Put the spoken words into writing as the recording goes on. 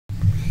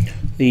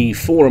The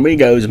four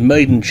Amigos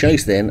maiden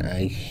chase then,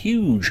 a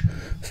huge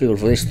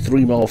field for this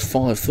 3 mile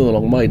 5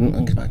 furlong maiden,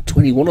 and about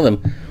 21 of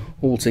them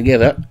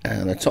altogether.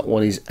 And the top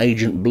one is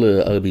Agent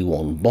Blur,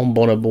 Obi-Wan,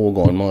 Bonbon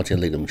Bourgogne, Martin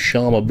Lidham,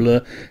 Charmer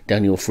Blur,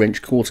 Daniel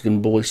French,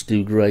 Corsican Boy,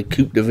 Stu Gray,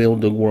 Coupe de Ville,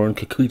 Doug Warren,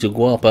 Kakuta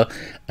Guapa,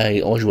 A.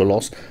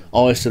 Ojuelos,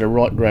 Eyes to the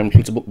Right, Graham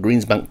Clutterbook,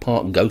 Greensbank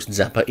Park, Ghost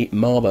Zapper, It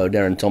Marbo,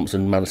 Darren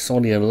Thompson,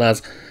 Mansonia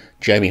Laz,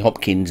 Jamie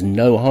Hopkins,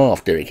 No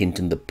Half, Derek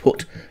Hinton, The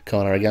Put,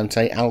 Carl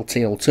Aragante,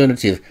 Alti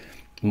Alternative,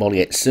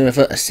 Molliet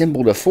Surfer,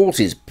 Assemble the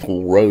Forces,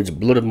 Paul Rhodes,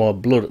 Blood of My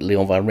Blood,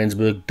 Leon Van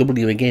Rensburg,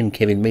 W again,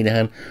 Kevin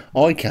Minahan,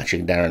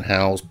 Eye-Catching, Darren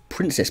Howells,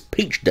 Princess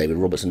Peach, David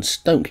Robertson,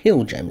 Stoke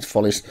Hill, James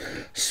Follis,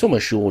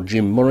 Summershaw,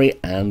 Jim Murray,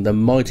 and the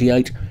Mighty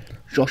 8,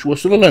 Joshua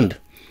Sutherland.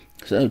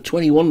 So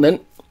 21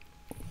 then,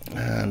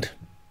 and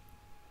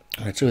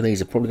two of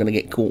these are probably going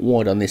to get caught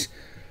wide on this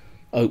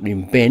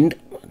opening bend,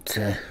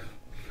 but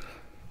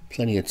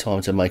plenty of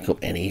time to make up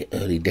any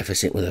early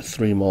deficit with a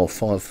 3 mile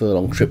 5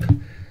 furlong trip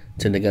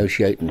to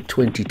negotiate and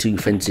 22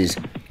 fences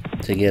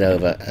to get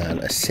over. And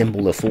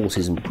Assemble the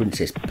Forces and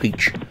Princess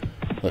Peach,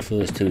 the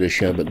first two to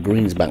show, but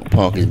Greensbank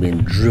Park is being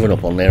driven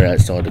up on their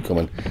outside to come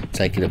and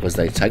take it up as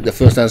they take the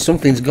first down.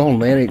 Something's gone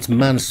there, it's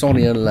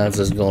Mansonia Laz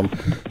has gone,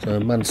 so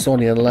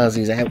Mansonia Laz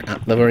is out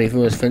at the very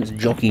first fence,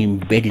 jockey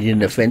embedded in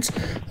the fence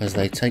as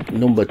they take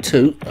number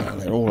 2,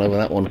 and they're all over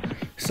that one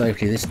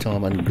safely this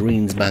time. And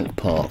Greensbank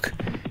Park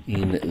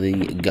in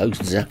the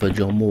Ghost Zapper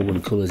John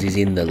Morgan colours is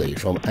in the lead,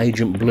 from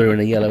Agent Blur in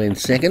the yellow in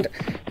second,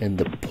 and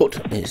The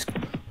Put is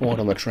wide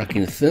on the track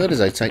in third as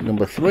they take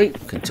number 3.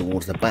 Looking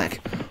towards the back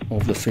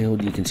of the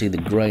field, you can see the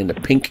grey and the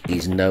pink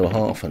is No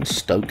Half, and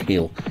Stoke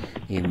Hill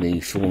in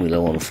the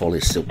Formula 1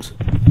 Follies Silks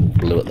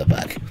blue at the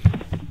back.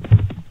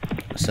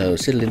 So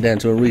settling down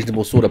to a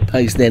reasonable sort of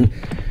pace then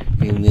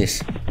in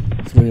this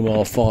 3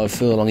 mile 5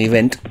 furlong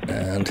event,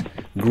 and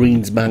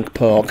Greensbank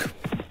Park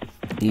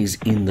is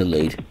in the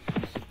lead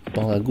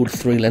by a good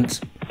 3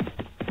 lengths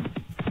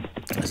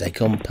as they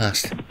come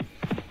past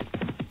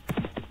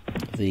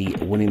the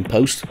winning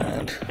post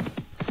and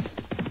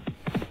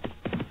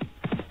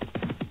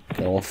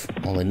go off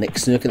on the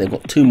next circuit. They've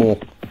got two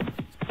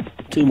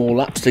more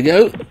laps to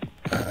go,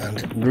 and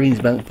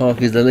Greensbank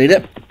Park is the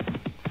leader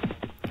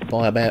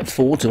by about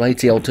 4 to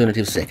 80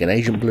 Alternative second.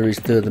 Agent Blur is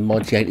third, and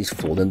Mighty 8 is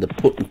fourth. Then The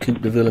Put and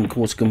Coupe de Ville and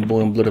Corsican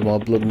Boy and Blood of My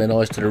Blood, and then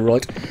Eyes to the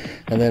Right,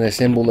 and then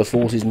Assemble the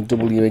Forces and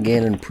W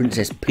again, and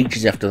Princess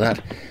Peaches after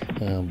that.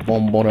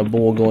 Bonbon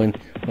Bourgogne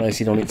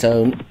racing on its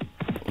own,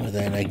 with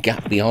then a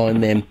gap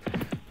behind them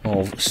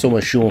of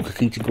Summershaw,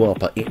 Kakita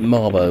Guapa, It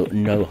Marbo,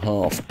 No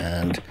Half,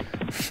 and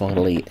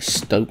finally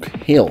Stoke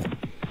Hill.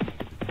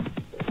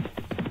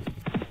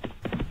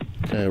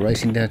 So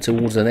racing down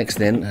towards the next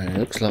then,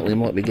 looks like we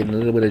might be getting a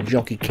little bit of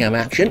jockey cam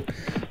action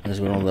as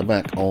we're on the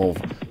back of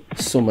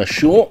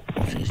Summershaw,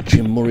 which is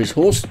Jim Murray's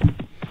horse.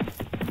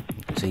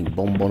 You can see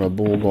Bonbon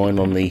Bourgogne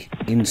on the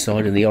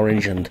inside in the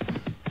orange, and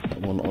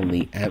that one on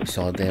the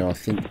outside there I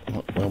think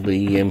might well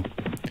be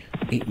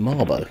It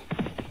Marbo.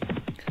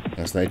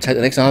 As they take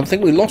the next time, I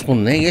think we lost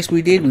one there. Yes,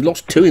 we did. We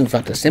lost 2, in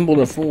fact. Assemble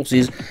the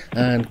Forces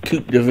and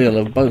Coupe de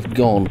Ville have both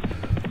gone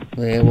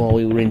there while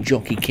we were in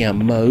jockey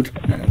cam mode.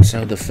 And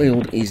so the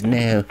field is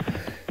now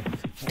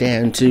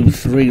down to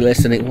 3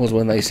 less than it was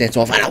when they set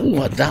off. And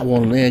oh, that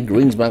one there,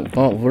 Greensbank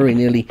Park, very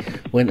nearly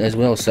went as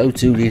well. So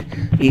too did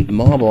It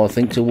Marbo, I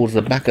think, towards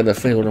the back of the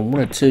field. And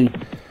 1 or 2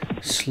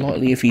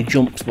 slightly iffy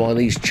jumps by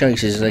these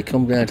chasers as they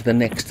come down to the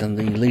next. And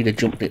the leader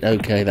jumped it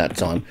okay that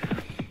time.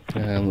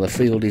 And the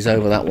field is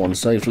over that one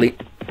safely,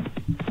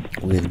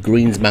 with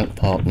Greensbank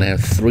Park now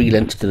 3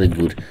 lengths to the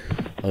good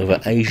over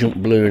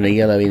Agent Blur in the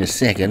yellow in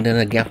second, and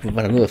a gap of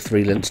about another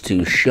 3 lengths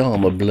to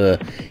Charmer Blur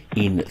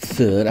in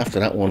third. After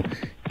that one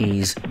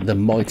is the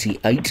Mighty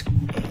 8,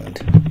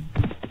 and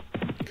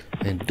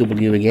then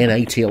W again.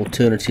 80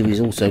 Alternative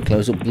is also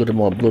close up. Blood of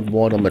My Blood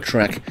wide on the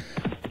track,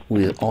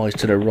 with Eyes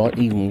to the Right.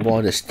 Even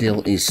wider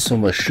still is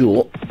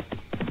Summershaw.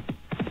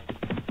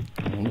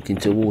 Looking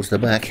towards the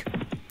back,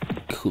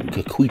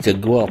 Kakuta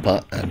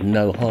Guapa and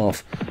No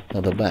Half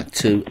are the back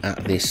 2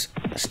 at this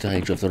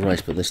stage of the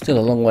race, but there's still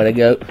a long way to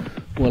go.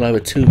 Well over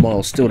 2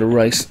 miles still to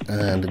race,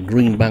 and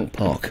Greensbank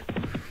Park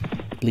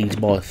leads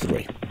by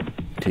 3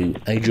 to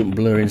Agent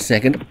Blur in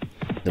second.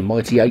 The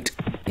Mighty 8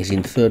 is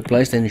in third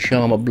place, then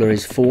Charmer Blur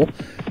is 4.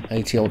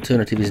 80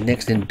 Alternative is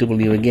next, then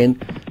W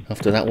again.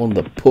 After that one,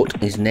 The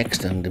Put is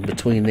next, and in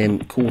between them,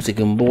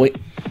 Corsican Boy.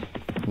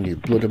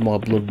 With Blood of My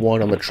Blood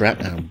wide on the track,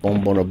 and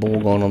Bonbon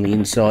Bourgogne on the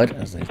inside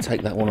as they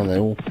take that one, and they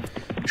all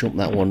jump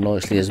that one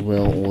nicely as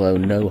well, although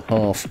No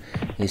Half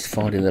is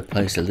finding the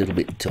pace a little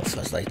bit tough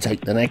as they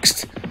take the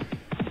next.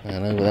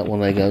 And over that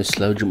one they go,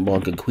 slow jump by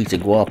Kakuta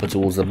Guapa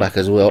towards the back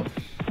as well,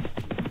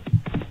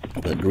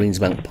 but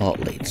Greensbank Park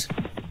leads.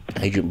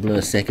 Agent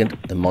Blur second,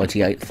 the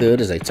Mighty 8 third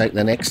as they take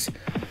the next.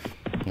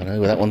 And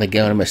over that one they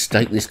go, and a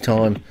mistake this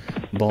time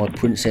by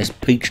Princess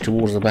Peach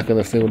towards the back of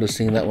the field, has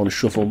seen that one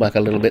shuffle back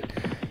a little bit.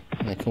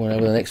 They're coming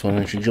over the next one,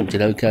 and she jumped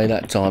it okay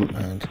that time,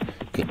 and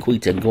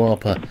Kakuta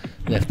Guapa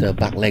left her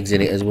back legs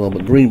in it as well.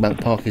 But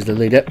Greensbank Park is the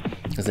leader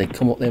as they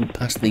come up then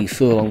past the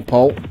furlong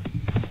pole,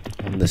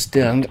 and the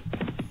stand,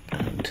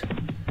 and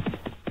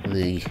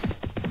the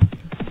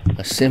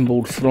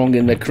assembled throng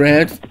in the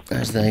crowd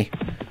as they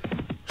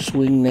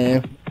swing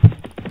now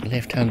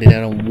left-handed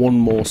out on one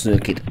more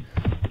circuit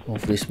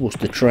of this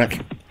Worcester track,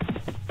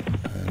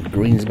 and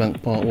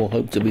Greensbank Park will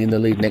hope to be in the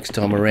lead next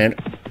time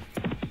around.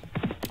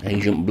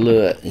 Agent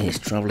Blur is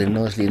travelling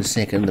nicely in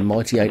second, the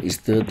Mighty 8 is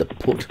third, the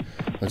Put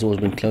has always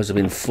been close up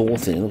in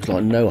fourth, and it looks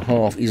like No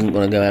Half isn't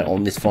going to go out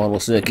on this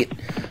final circuit,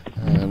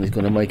 and it's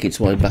going to make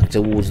its way back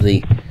towards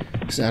the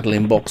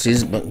saddling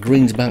boxes, but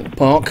Greensbank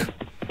Park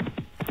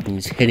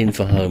is heading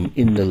for home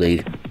in the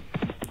lead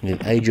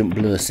with Agent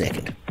Blur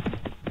second.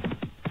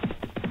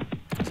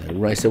 So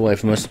race away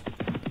from us,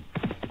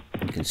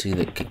 you can see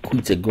that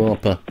Kikuita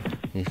Guapa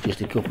is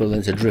just a couple of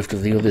lengths adrift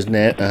of the others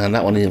now, and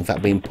that one is in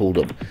fact being pulled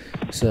up.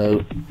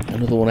 So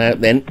another one out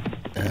then,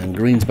 and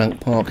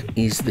Greensbank Park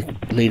is the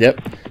leader.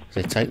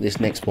 So they take this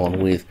next one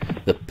with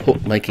the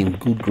Put making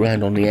good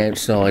ground on the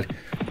outside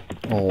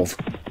of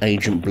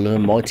Agent Blur.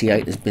 Mighty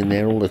 8 has been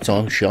there all the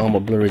time.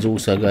 Sharma Blur is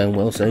also going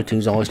well, so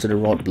too's Eyes to the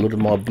right, Blood of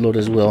My Blood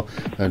as well,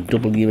 and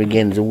W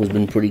again has always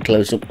been pretty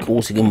close up.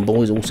 Corsican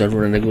Boys also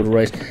running a good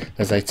race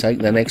as they take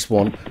the next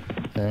one,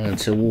 and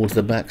towards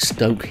the back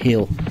Stoke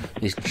Hill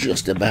is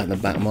just about the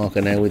back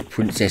marker now with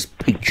Princess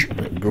Peach.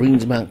 But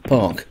Greensbank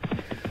Park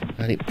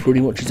had it pretty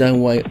much its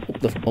own way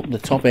up the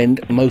top end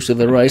most of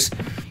the race.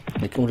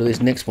 They come to this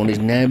next one, is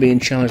now being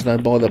challenged though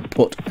by the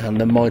Put and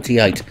the Mighty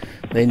 8.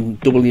 Then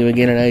W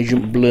again and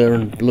Agent Blur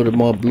and Blood of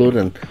My Blood,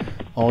 and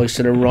Eyes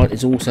to the right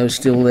is also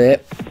still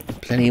there.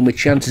 Plenty with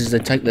chances as they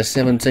take the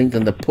 17th,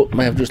 and the Put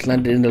may have just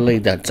landed in the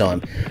lead that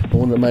time. The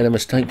one that made a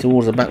mistake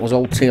towards the back was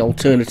Old T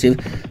Alternative,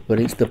 but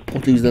it's the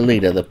Put who's the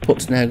leader. The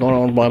Put's now gone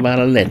on by about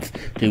a length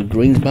to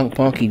Greensbank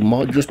Park. He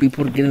might just be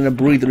getting a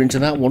breather into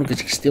that one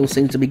because he still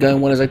seems to be going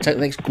well as they take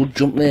the next good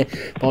jump there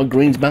by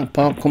Greensbank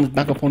Park. Comes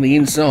back up on the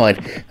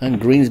inside,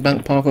 and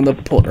Greensbank Park and the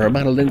Put are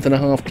about a length and a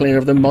half clear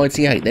of the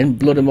Mighty 8. Then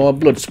Blood of My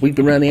Blood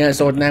sweeping around the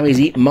outside now is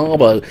It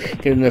Marbo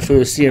getting the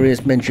first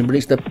serious mention, but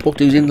it's the Put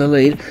who's in the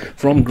lead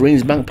from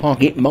Greensbank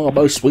Park. It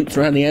Marbo sweeps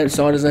around the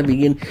outside as they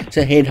begin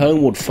to head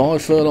homeward.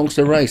 5 furlongs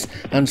to race,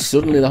 and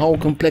suddenly the whole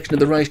complexion of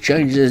the race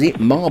changes as It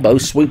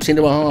Marbo sweeps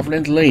into a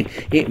half-length lead.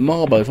 It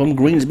Marbo from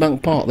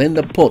Greensbank Park, then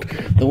the Put.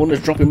 The one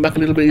that's dropping back a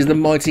little bit is the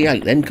Mighty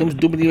 8. Then comes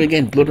W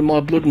again, Blood of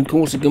My Blood and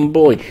Corsican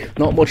Boy.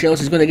 Not much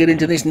else is going to get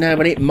into this now,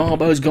 but It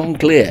Marbo's gone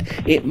clear.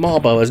 It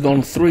Marbo has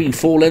gone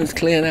 3-4 lengths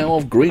clear now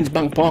of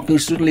Greensbank Park, who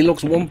suddenly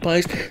looks one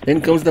pace. Then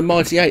comes the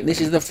Mighty 8.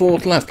 This is the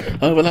fourth last.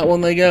 Over that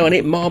one they go, and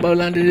It Marbo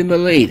landed in the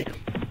lead.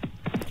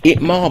 It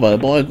Marbo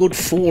by a good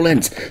 4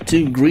 lengths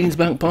to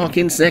Greensbank Park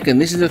in second.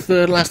 This is the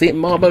third last. It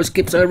Marbo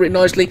skips over it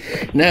nicely.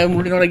 Now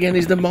running on again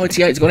is the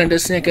Mighty 8. It's gone into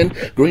second.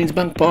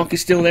 Greensbank Park is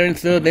still there in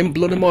third. Then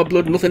Blood of My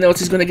Blood. Nothing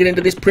else is going to get into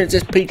this.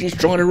 Princess Peach is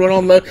trying to run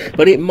on though,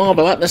 but It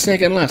Marbo at the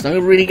second last.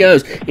 Over he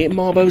goes. It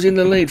Marbo's in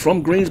the lead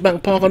from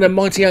Greensbank Park on the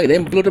Mighty 8.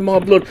 Then Blood of My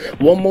Blood.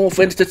 One more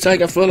fence to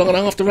take. A furlong and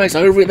a half to race.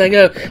 Over it they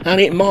go.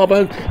 And It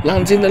Marbo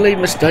lands in the lead.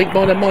 Mistake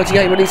by the Mighty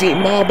 8, but it's It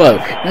Marbo.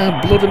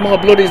 Now Blood of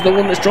My Blood is the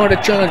one that's trying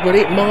to challenge, but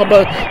It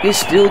Marbo is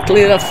still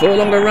clear. A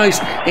furlong to race.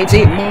 It's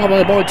It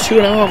Marbo by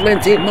 2.5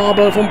 lengths. It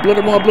Marbo from Blood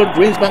of My Blood,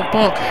 Greensbank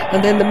Park,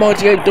 and then the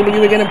Mighty 8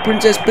 W again and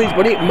Princess Peach.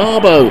 But It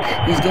Marbo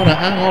is going to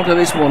hang on to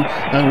this one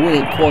and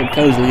win it quite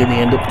cosily in the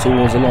end up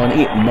towards the line.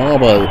 It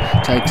Marbo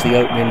takes the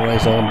opening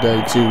race on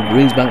day 2.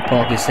 Greensbank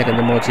Park is second.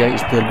 The Mighty 8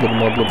 is third. Blood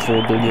of My Blood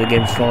 4. W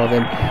again 5.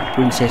 Then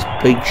Princess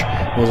Peach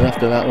was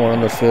after that one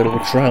on the third. Will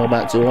trail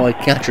back to Eye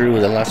Catcher, who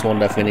was the last one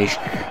to finish.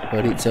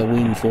 But it's a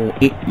win for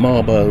It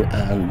Marbo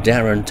and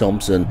Darren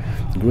Thompson.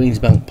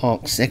 Greensbank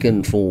Park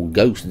second for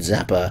Ghost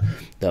Zapper.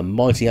 The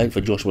Mighty 8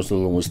 for Joshua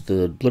Sutherland was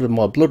third. Blood of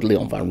My Blood,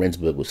 Leon van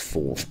Rensburg was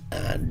fourth,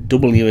 and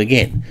W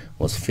again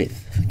was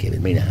fifth for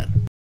Kevin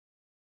Minahan.